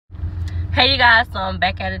Hey you guys, so I'm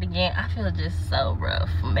back at it again. I feel just so rough,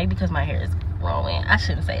 maybe because my hair is growing. I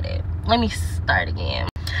shouldn't say that. Let me start again.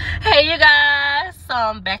 Hey you guys, so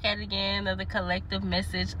I'm back at it again. Another collective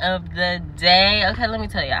message of the day. Okay, let me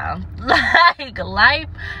tell y'all, like, life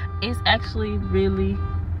is actually really,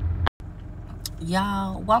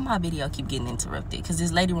 y'all, why my video keep getting interrupted? Because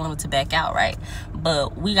this lady wanted to back out, right?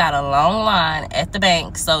 But we got a long line at the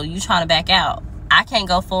bank, so you trying to back out, I can't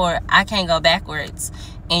go forward, I can't go backwards,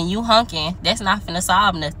 and you hunking, that's not finna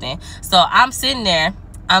solve nothing. So I'm sitting there,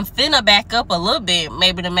 I'm finna back up a little bit,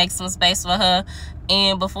 maybe to make some space for her.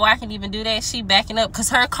 And before I can even do that, she backing up because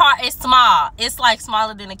her car is small. It's like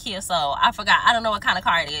smaller than a Kia Soul. I forgot, I don't know what kind of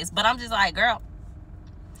car it is, but I'm just like, girl.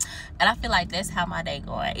 And I feel like that's how my day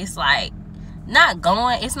going. It's like,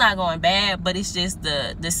 it's not going bad, but it's just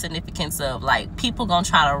the significance of, like, people gonna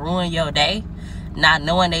try to ruin your day, not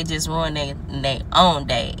knowing they just ruin their own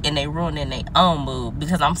day, and they ruining their own mood.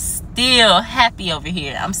 Because I'm still happy over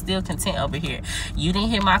here, I'm still content over here. You didn't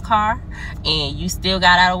hit my car, and you still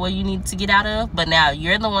got out of where you needed to get out of, but now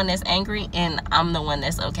you're the one that's angry, and I'm the one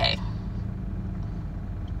that's okay.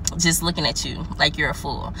 Just looking at you like you're a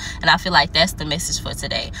fool. And I feel like that's the message for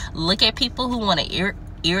today. Look at people who want to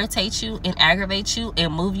irritate you and aggravate you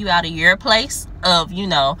and move you out of your place of, you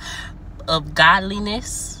know, of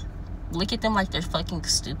godliness. Look at them like they're fucking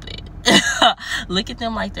stupid. Look at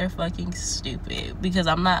them like they're fucking stupid, because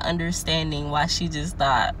I'm not understanding why she just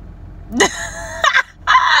thought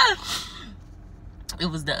it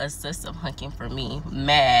was the obsessive hunking for me.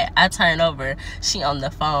 Mad. I turn over, she on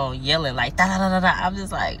the phone yelling like da da da da da. I'm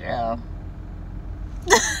just like, girl,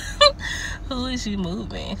 who is you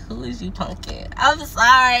moving? Who is you punking? I'm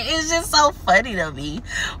sorry, it's just so funny to me.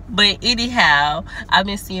 But anyhow, I've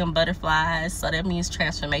been seeing butterflies, so that means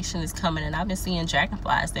transformation is coming. And I've been seeing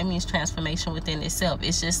dragonflies, that means transformation within itself.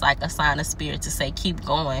 It's just like a sign of spirit to say, keep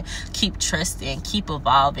going, keep trusting, keep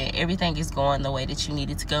evolving. Everything is going the way that you need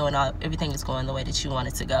it to go, and everything is going the way that you want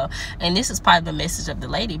it to go. And this is probably the message of the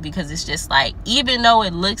lady, because it's just like, even though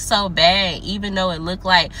it looks so bad, even though it look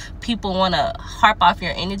like people want to harp off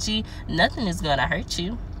your energy, nothing is gonna hurt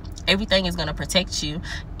you. Everything is gonna protect you,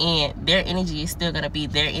 and their energy is still gonna be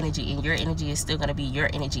their energy, and your energy is still gonna be your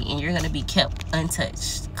energy, and you're gonna be kept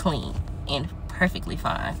untouched, clean, and perfectly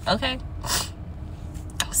fine. Okay,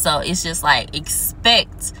 so it's just like,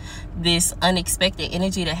 expect this unexpected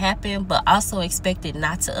energy to happen, but also expect it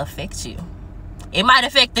not to affect you. It might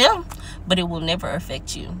affect them, but it will never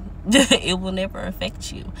affect you. It will never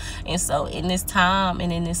affect you. And so in this time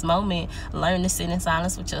and in this moment, learn to sit in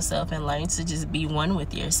silence with yourself and learn to just be one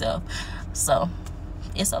with yourself. So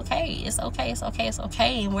it's okay, it's okay, it's okay, it's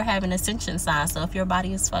okay. And we're having ascension sign, so if your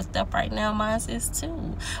body is fucked up right now, mine is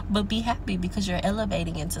too. But be happy, because you're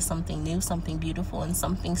elevating into something new, something beautiful, and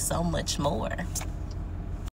something so much more.